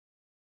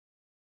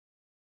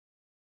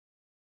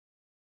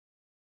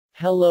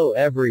Hello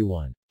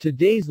everyone.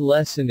 Today's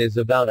lesson is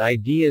about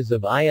ideas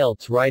of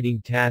IELTS writing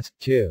task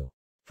 2.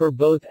 For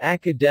both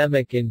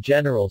academic and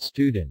general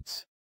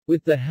students.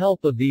 With the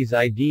help of these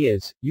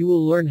ideas, you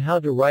will learn how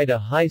to write a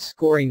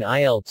high-scoring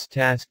IELTS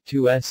task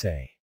 2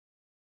 essay.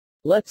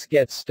 Let's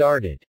get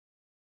started.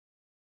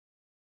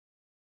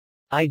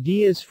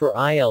 Ideas for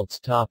IELTS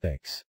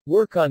topics.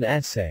 Work on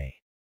essay.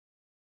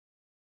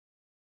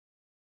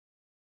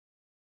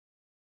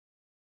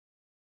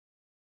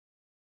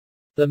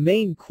 The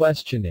main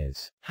question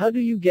is, how do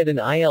you get an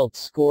IELTS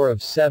score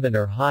of 7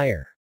 or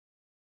higher?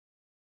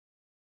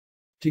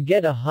 To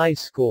get a high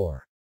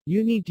score,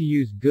 you need to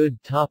use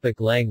good topic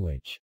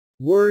language.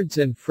 Words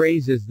and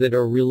phrases that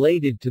are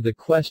related to the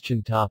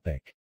question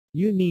topic.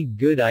 You need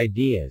good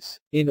ideas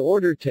in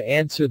order to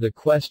answer the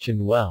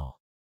question well.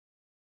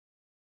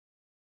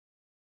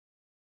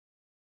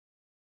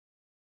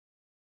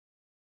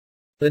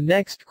 The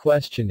next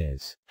question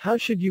is, how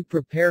should you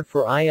prepare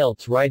for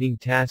IELTS writing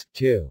task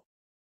 2?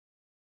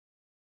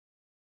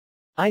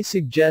 I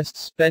suggest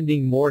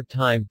spending more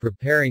time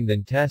preparing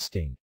than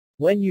testing.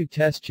 When you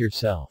test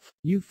yourself,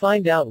 you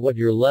find out what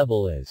your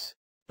level is.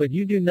 But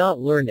you do not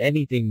learn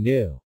anything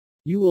new.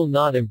 You will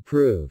not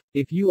improve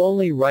if you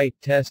only write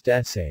test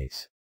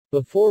essays.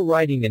 Before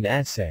writing an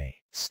essay,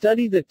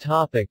 study the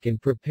topic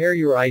and prepare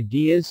your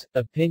ideas,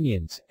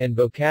 opinions, and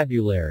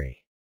vocabulary.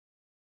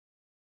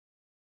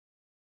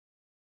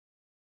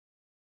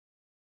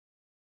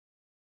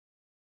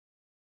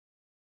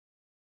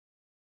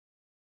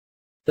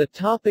 The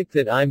topic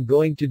that I'm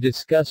going to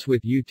discuss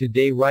with you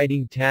today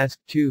writing task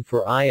 2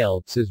 for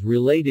IELTS is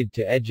related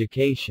to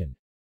education.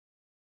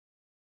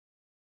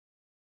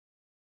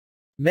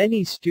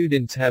 Many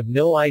students have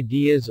no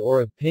ideas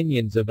or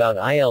opinions about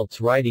IELTS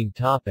writing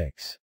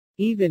topics.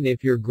 Even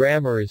if your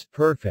grammar is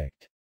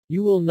perfect,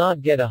 you will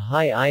not get a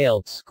high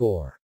IELTS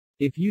score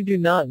if you do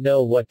not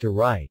know what to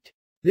write.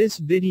 This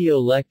video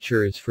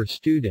lecture is for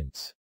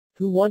students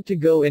who want to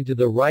go into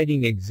the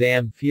writing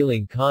exam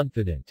feeling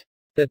confident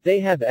that they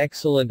have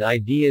excellent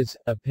ideas,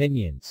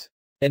 opinions,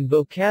 and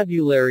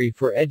vocabulary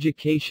for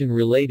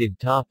education-related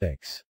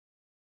topics.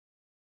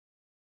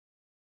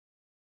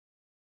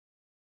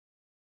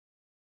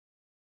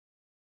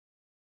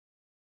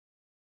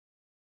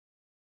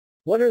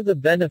 What are the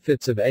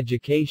benefits of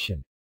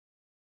education?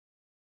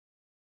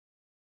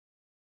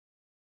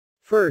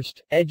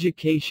 First,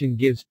 education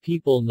gives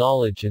people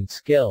knowledge and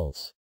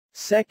skills.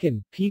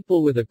 Second,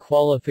 people with a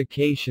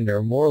qualification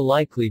are more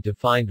likely to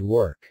find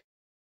work.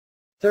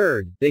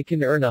 Third, they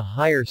can earn a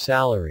higher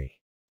salary.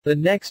 The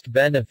next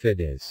benefit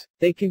is,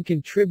 they can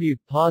contribute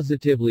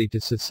positively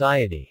to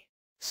society.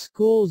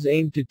 Schools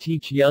aim to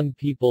teach young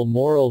people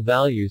moral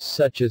values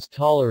such as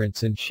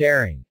tolerance and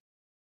sharing.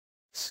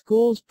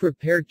 Schools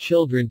prepare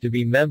children to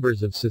be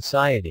members of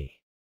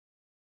society.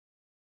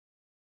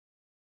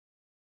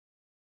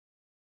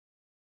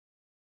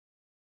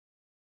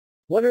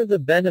 What are the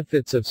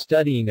benefits of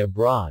studying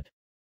abroad?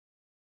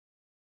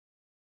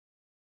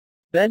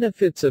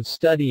 Benefits of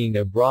studying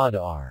abroad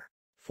are: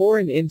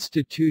 foreign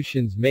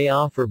institutions may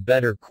offer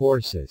better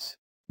courses.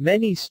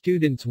 Many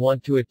students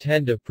want to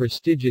attend a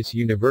prestigious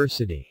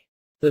university.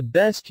 The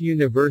best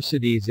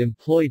universities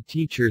employ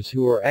teachers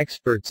who are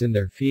experts in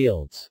their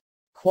fields.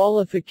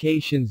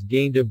 Qualifications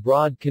gained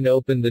abroad can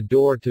open the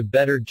door to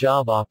better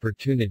job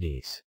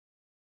opportunities.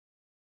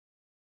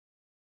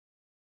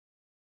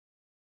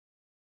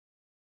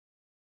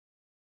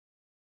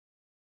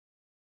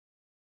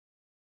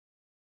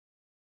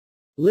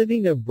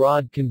 Living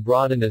abroad can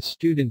broaden a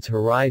student's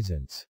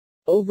horizons.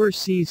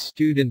 Overseas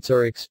students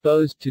are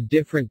exposed to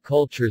different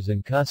cultures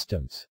and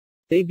customs.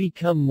 They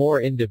become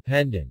more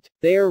independent.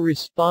 They are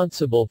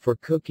responsible for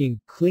cooking,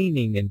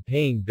 cleaning, and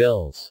paying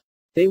bills.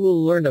 They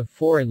will learn a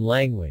foreign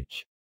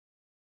language.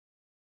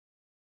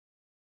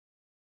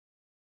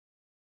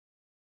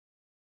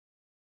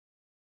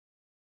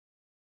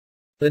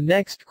 The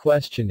next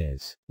question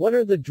is, what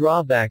are the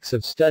drawbacks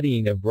of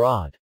studying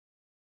abroad?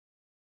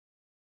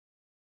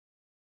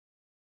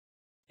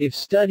 If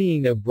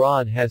studying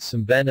abroad has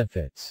some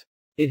benefits,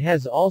 it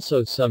has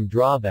also some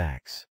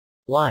drawbacks.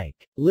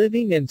 Like,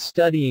 living and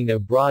studying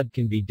abroad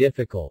can be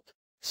difficult.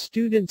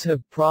 Students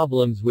have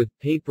problems with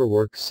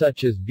paperwork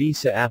such as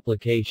visa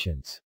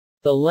applications.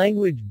 The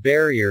language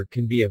barrier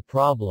can be a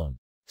problem.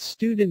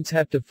 Students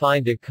have to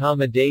find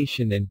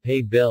accommodation and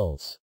pay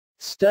bills.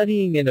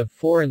 Studying in a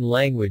foreign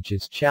language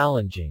is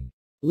challenging.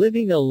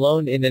 Living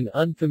alone in an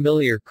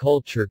unfamiliar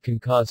culture can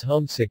cause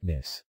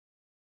homesickness.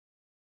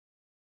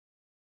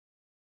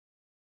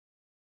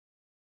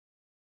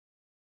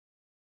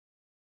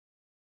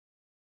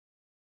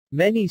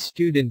 Many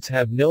students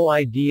have no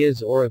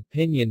ideas or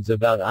opinions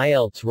about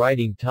IELTS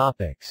writing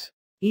topics,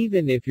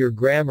 even if your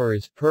grammar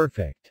is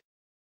perfect.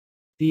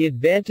 The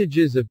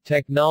advantages of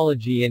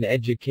technology in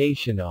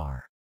education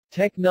are: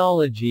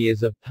 technology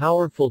is a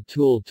powerful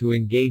tool to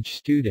engage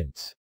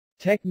students.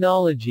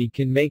 Technology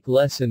can make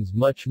lessons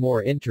much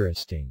more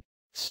interesting.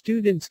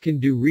 Students can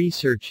do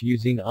research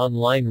using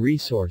online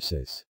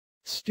resources.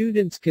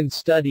 Students can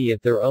study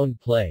at their own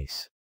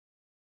place.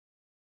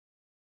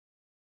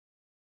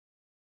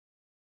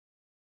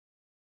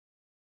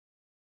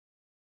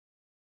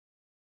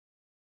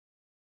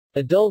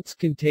 Adults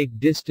can take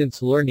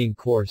distance learning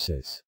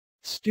courses.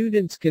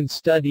 Students can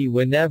study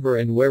whenever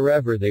and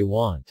wherever they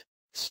want.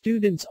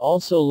 Students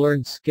also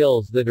learn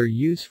skills that are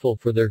useful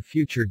for their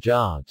future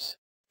jobs.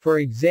 For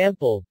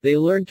example, they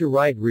learn to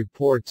write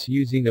reports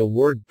using a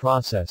word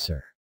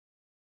processor.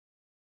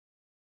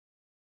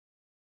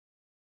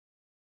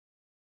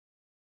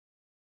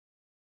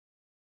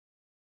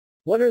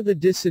 What are the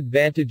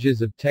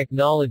disadvantages of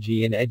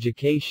technology in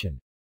education?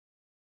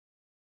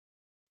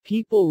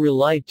 People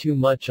rely too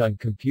much on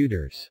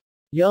computers.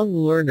 Young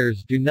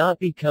learners do not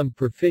become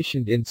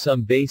proficient in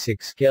some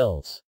basic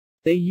skills.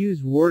 They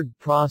use word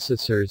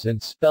processors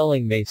and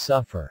spelling may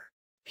suffer.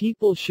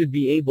 People should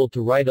be able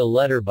to write a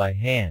letter by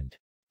hand.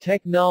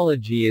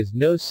 Technology is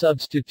no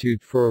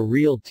substitute for a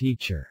real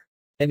teacher.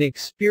 An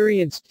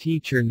experienced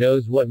teacher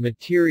knows what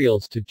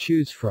materials to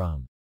choose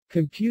from.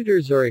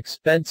 Computers are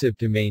expensive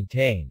to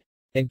maintain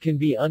and can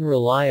be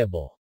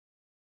unreliable.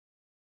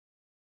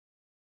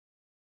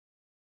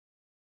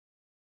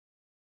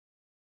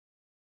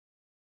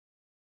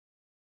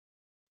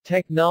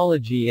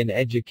 Technology in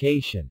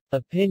education.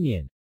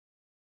 Opinion.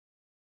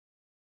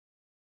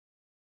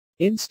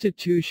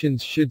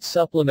 Institutions should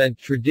supplement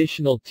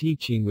traditional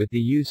teaching with the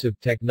use of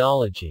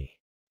technology.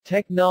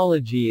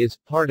 Technology is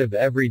part of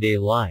everyday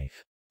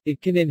life. It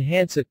can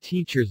enhance a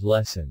teacher's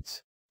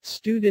lessons.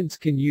 Students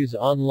can use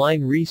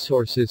online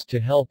resources to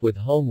help with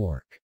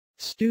homework.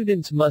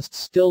 Students must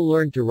still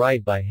learn to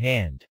write by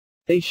hand.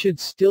 They should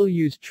still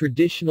use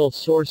traditional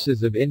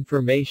sources of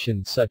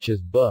information such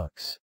as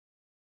books.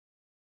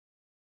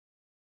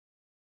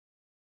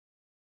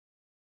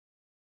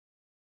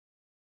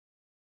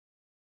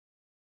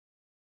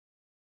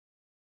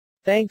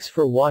 Thanks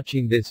for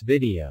watching this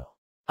video.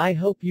 I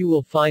hope you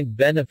will find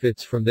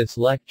benefits from this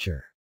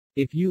lecture.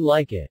 If you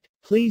like it,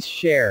 please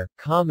share,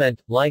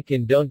 comment, like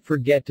and don't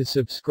forget to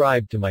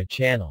subscribe to my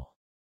channel.